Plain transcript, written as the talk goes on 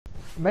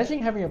Imagine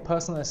having a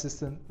personal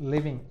assistant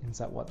living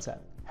inside WhatsApp,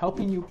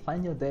 helping you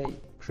plan your day,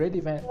 create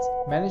events,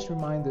 manage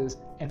reminders,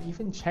 and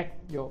even check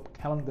your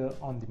calendar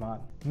on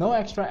demand. No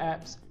extra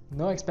apps,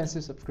 no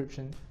expensive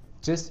subscription,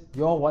 just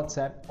your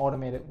WhatsApp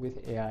automated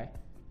with AI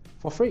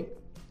for free,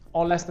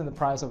 or less than the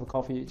price of a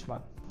coffee each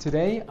month.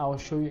 Today, I will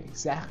show you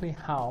exactly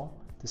how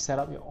to set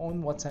up your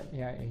own WhatsApp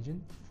AI agent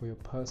for your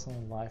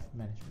personal life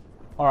management.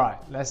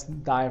 Alright, let's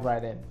dive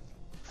right in.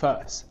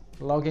 First,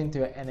 log into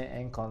your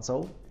n8n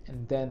console,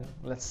 and then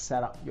let's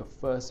set up your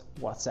first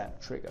WhatsApp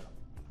trigger.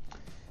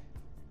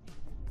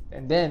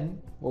 And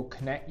then we'll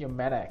connect your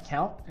Meta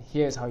account, and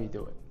here's how you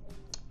do it.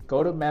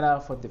 Go to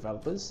Meta for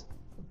developers,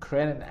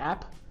 create an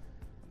app,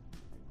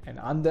 and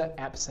under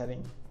app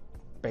setting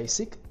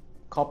basic,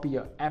 copy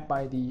your app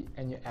ID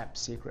and your app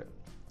secret.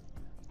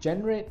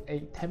 Generate a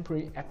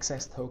temporary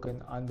access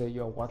token under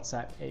your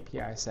WhatsApp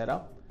API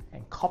setup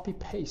and copy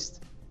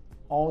paste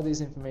all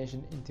this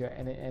information into your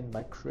n8n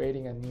by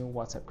creating a new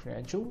WhatsApp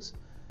credentials.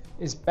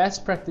 It's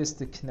best practice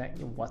to connect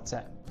your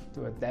WhatsApp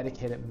to a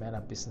dedicated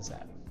Meta business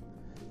app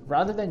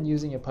rather than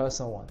using a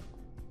personal one.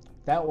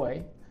 That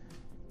way,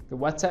 the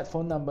WhatsApp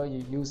phone number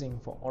you're using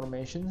for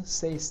automation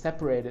stays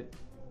separated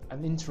and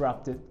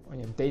uninterrupted on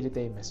your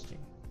day-to-day messaging.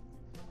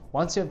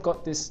 Once you've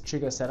got this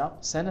trigger set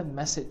up, send a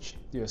message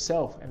to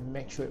yourself and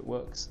make sure it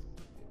works.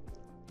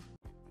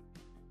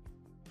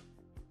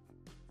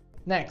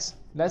 Next,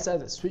 let's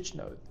add a switch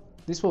node.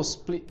 This will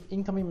split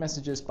incoming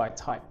messages by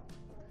type.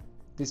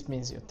 This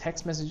means your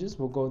text messages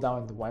will go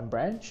down into one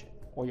branch,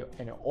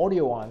 and your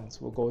audio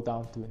ones will go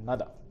down to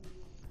another.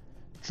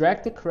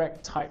 Drag the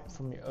correct type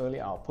from your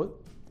early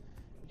output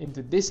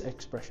into this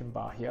expression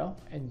bar here,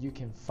 and you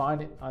can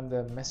find it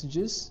under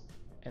messages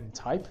and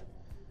type.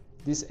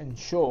 This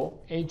ensures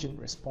agent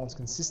responds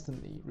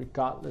consistently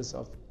regardless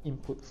of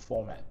input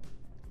format.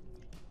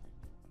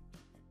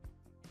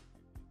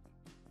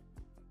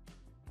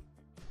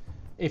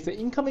 If the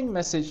incoming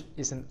message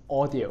is an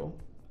audio,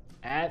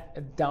 add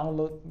a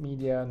download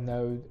media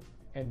node,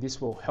 and this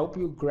will help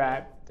you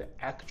grab the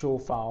actual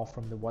file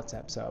from the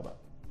WhatsApp server.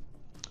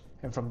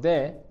 And from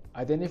there,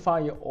 identify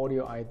your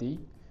audio ID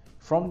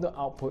from the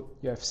output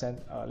you have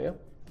sent earlier,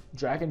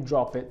 drag and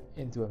drop it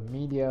into a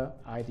media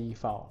ID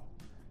file.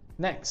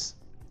 Next,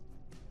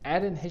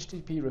 add an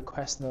HTTP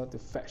request node to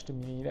fetch the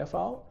media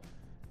file,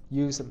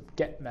 use a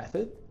get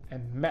method,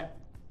 and map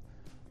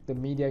the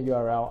media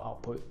URL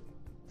output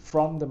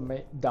from the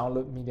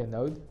download media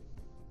node.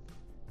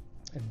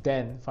 And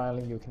then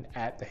finally, you can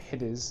add the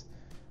headers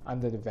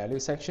under the value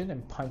section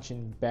and punch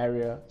in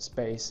barrier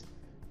space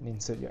and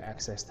insert your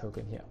access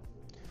token here.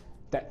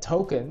 That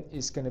token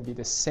is going to be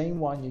the same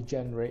one you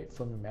generate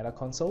from your Meta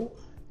console,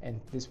 and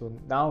this will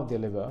now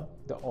deliver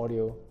the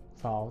audio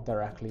file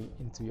directly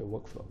into your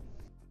workflow.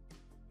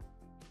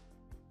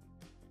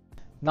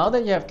 Now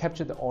that you have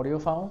captured the audio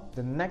file,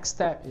 the next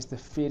step is to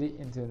feed it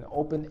into an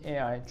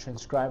OpenAI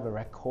transcriber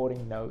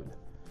recording node.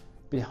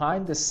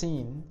 Behind the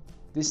scene,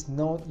 this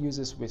node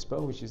uses Whisper,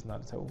 which is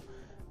not a tool,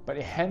 but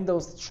it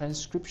handles the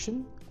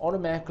transcription,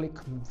 automatically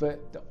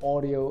convert the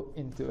audio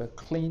into a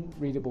clean,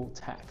 readable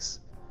text.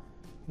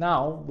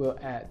 Now we'll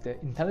add the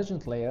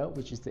intelligence layer,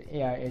 which is the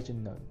AI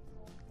agent node.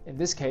 In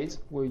this case,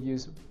 we'll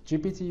use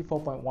GPT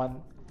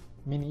 4.1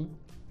 mini,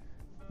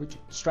 which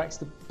strikes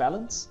the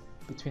balance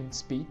between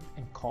speed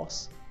and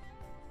cost.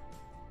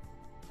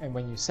 And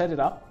when you set it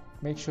up,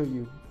 make sure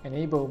you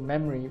enable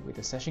memory with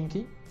the session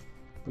key,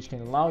 which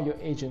can allow your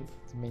agent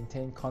to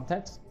maintain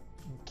context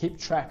and keep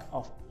track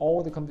of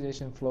all the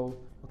computation flow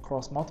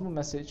across multiple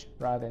messages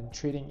rather than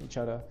treating each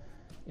other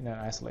in an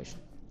isolation.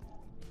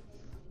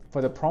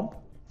 For the prompt,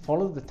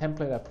 follow the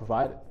template I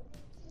provided.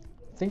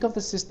 Think of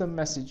the system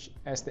message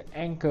as the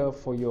anchor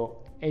for your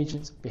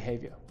agent's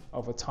behavior.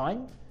 Over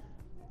time,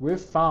 we've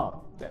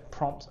found that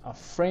prompts are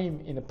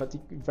framed in a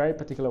very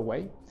particular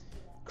way,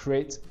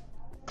 create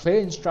clear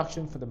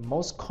instruction for the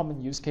most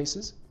common use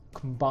cases,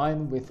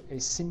 combined with a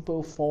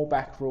simple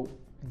fallback rule,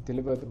 and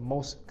deliver the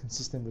most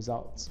consistent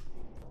results.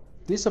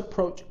 This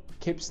approach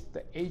keeps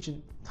the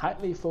agent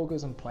tightly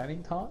focused on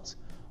planning tasks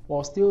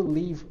while still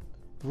leave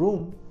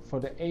room for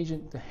the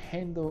agent to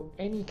handle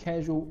any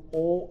casual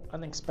or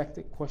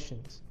unexpected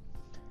questions.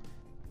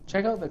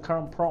 Check out the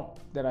current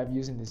prompt that I've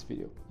used in this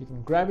video. You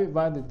can grab it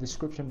via the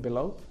description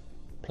below,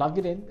 plug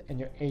it in, and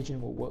your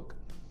agent will work.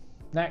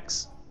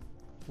 Next,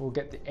 we'll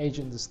get the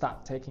agent to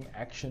start taking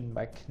action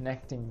by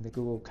connecting the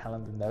Google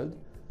Calendar node.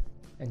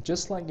 And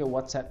just like your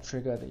WhatsApp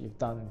trigger that you've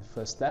done in the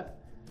first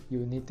step, you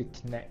will need to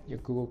connect your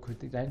Google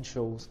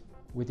credentials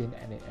within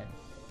n8n.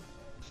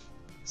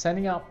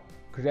 Setting up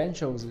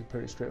credentials is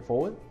pretty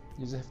straightforward.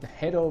 You just have to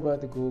head over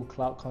to Google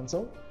Cloud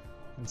Console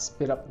and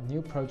spin up a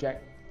new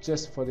project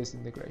just for this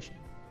integration.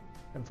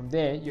 And from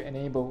there, you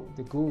enable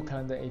the Google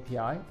Calendar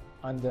API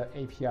under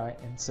API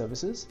and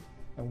services.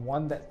 And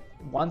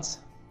once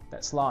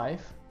that's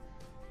live,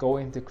 go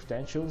into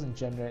credentials and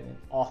generate an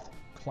auth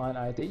client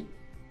ID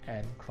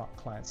and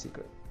client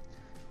secret.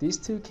 These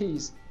two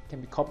keys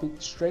can be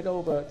copied straight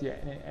over to your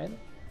n8n,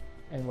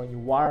 and when you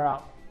wire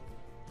up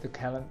the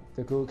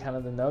Google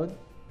Calendar node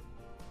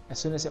As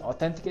soon as you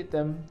authenticate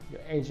them,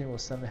 your agent will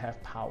suddenly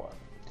have power.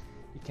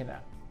 You can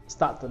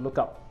start to look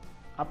up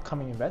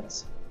upcoming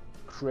events,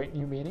 create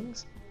new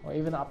meetings, or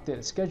even update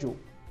the schedule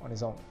on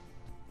its own.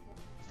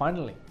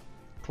 Finally,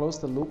 close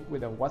the loop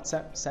with a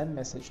WhatsApp send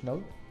message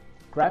node.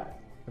 Grab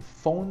the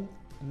phone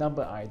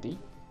number ID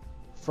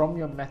from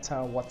your Meta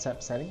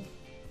WhatsApp setting,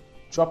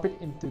 drop it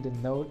into the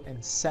node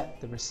and set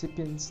the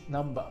recipient's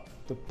number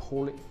to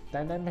pull it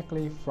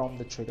dynamically from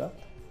the trigger.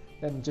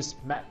 Then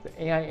just map the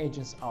AI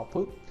agent's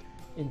output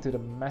into the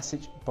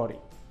message body.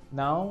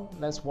 Now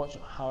let's watch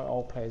how it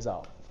all plays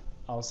out.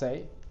 I'll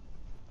say,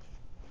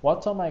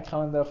 what's on my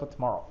calendar for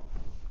tomorrow?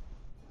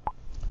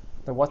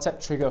 The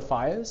WhatsApp trigger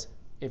fires.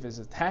 If it's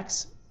a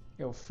text,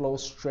 it will flow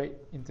straight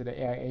into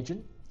the AI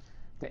agent.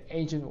 The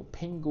agent will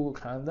ping Google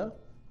Calendar,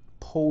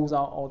 pulls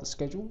out all the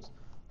schedules,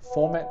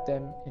 format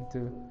them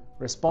into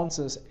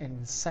responses, and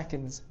in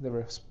seconds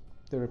the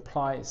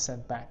reply is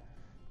sent back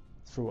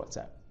through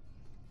WhatsApp.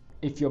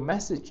 If your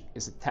message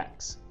is a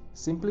text,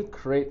 simply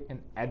create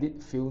an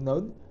edit field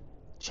node,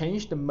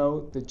 change the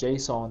mode to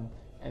JSON,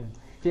 and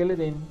fill it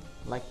in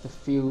like the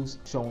fields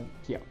shown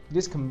here.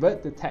 Just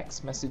convert the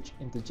text message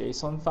into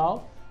JSON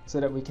file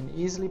so that we can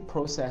easily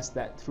process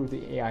that through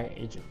the AI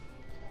agent.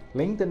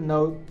 Link the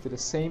node to the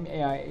same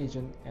AI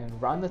agent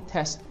and run the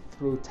test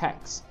through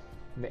text,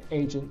 and the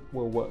agent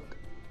will work.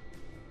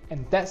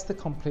 And that's the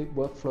complete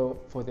workflow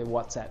for the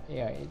WhatsApp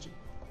AI agent.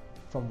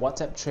 From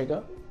WhatsApp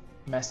trigger,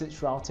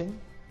 message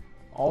routing,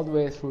 all the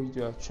way through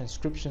to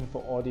transcription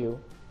for audio,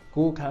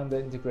 Google Calendar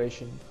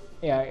integration,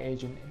 AI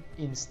agent, and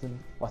instant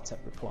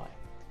WhatsApp reply.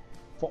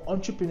 For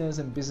entrepreneurs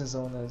and business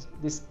owners,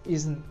 this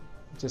isn't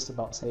just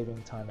about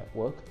saving time at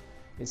work.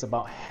 It's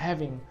about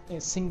having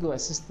a single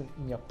assistant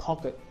in your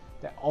pocket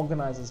that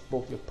organizes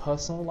both your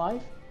personal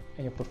life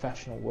and your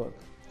professional work.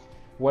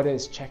 Whether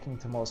it's checking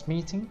tomorrow's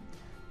meeting,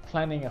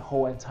 planning a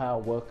whole entire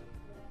work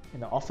in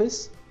the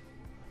office,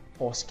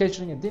 or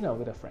scheduling a dinner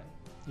with a friend,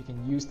 you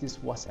can use this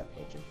WhatsApp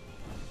agent.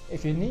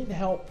 If you need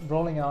help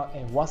rolling out a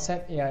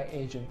WhatsApp AI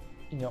agent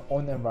in your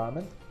own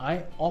environment,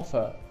 I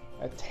offer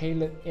a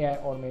tailored AI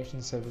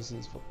automation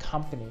services for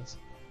companies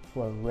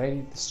who are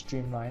ready to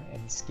streamline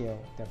and scale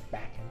their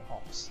backend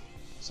ops.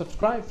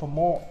 Subscribe for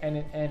more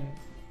n8n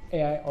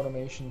AI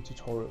automation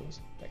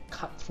tutorials that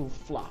cut through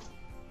fluff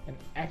and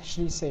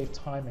actually save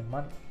time and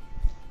money.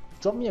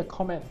 Drop me a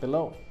comment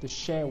below to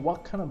share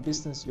what kind of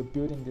business you're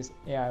building this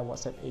AI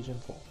WhatsApp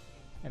agent for,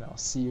 and I'll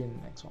see you in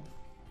the next one.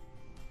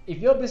 If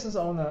you're a business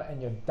owner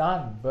and you're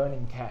done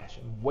burning cash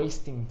and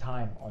wasting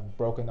time on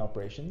broken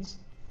operations,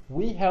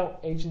 we help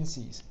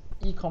agencies,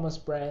 e-commerce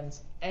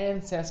brands,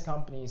 and SaaS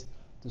companies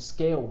to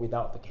scale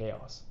without the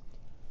chaos.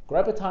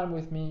 Grab a time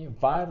with me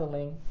via the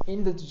link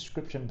in the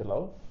description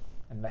below,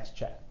 and let's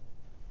chat.